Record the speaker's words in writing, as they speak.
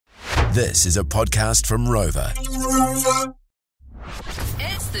This is a podcast from Rover.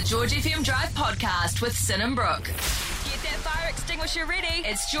 It's the George FM Drive podcast with Sin and Brooke. Get that fire extinguisher ready.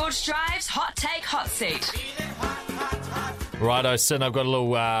 It's George Drive's Hot Take Hot Seat. Righto, Sin, I've got a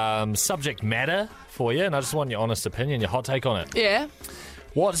little subject matter for you, and I just want your honest opinion, your hot take on it. Yeah.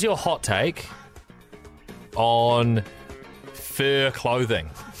 What's your hot take on fur clothing?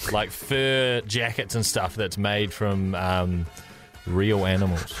 Like fur jackets and stuff that's made from real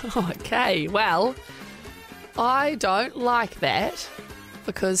animals. Okay, well, I don't like that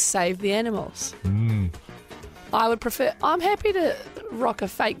because save the animals. I would prefer... I'm happy to rock a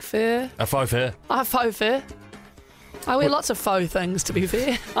fake fur. A faux fur? A faux fur. I wear lots of faux things, to be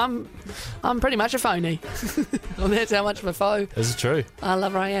fair. I'm pretty much a phony. Well, that's how much of a faux. Is it true? I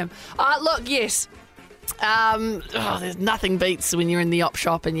love where I am. Look, yes. There's nothing beats when you're in the op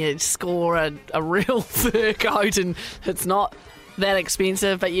shop and you score a real fur coat and it's not that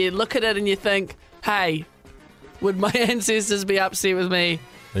expensive, but you look at it and you think, hey, would my ancestors be upset with me?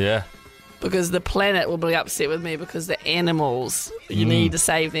 Yeah. Because the planet will be upset with me because the animals, you need to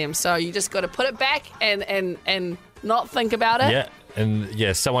save them. So you just got to put it back and not think about it. Yeah. And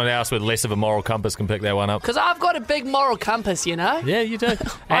yeah, someone else with less of a moral compass can pick that one up. Because I've got a big moral compass, you know? Yeah, you do.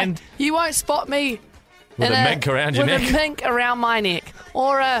 And you won't spot me with a mink around your neck. With a mink around my neck.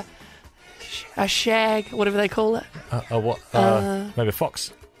 Or a shag, whatever they call it. What? Maybe a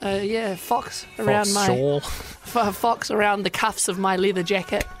fox. Yeah, fox around Fox my... shawl. A fox around the cuffs of my leather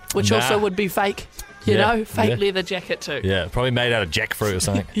jacket, which also would be fake. You know, fake leather jacket too. Yeah, probably made out of jackfruit or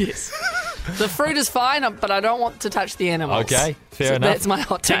something. Yes. The fruit is fine, but I don't want to touch the animals. Okay, fair enough. That's my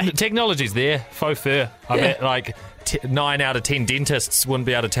hot take. Technology's there, faux fur. I bet like 9 out of 10 dentists wouldn't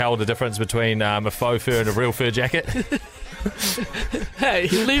be able to tell the difference between a faux fur and a real fur jacket. Hey,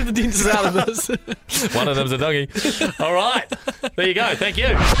 leave the dentists out of this. One of them's a doggy. All right, there you go. Thank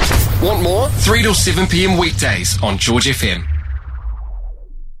you. Want more? 3 till 7 p.m. weekdays on George FM.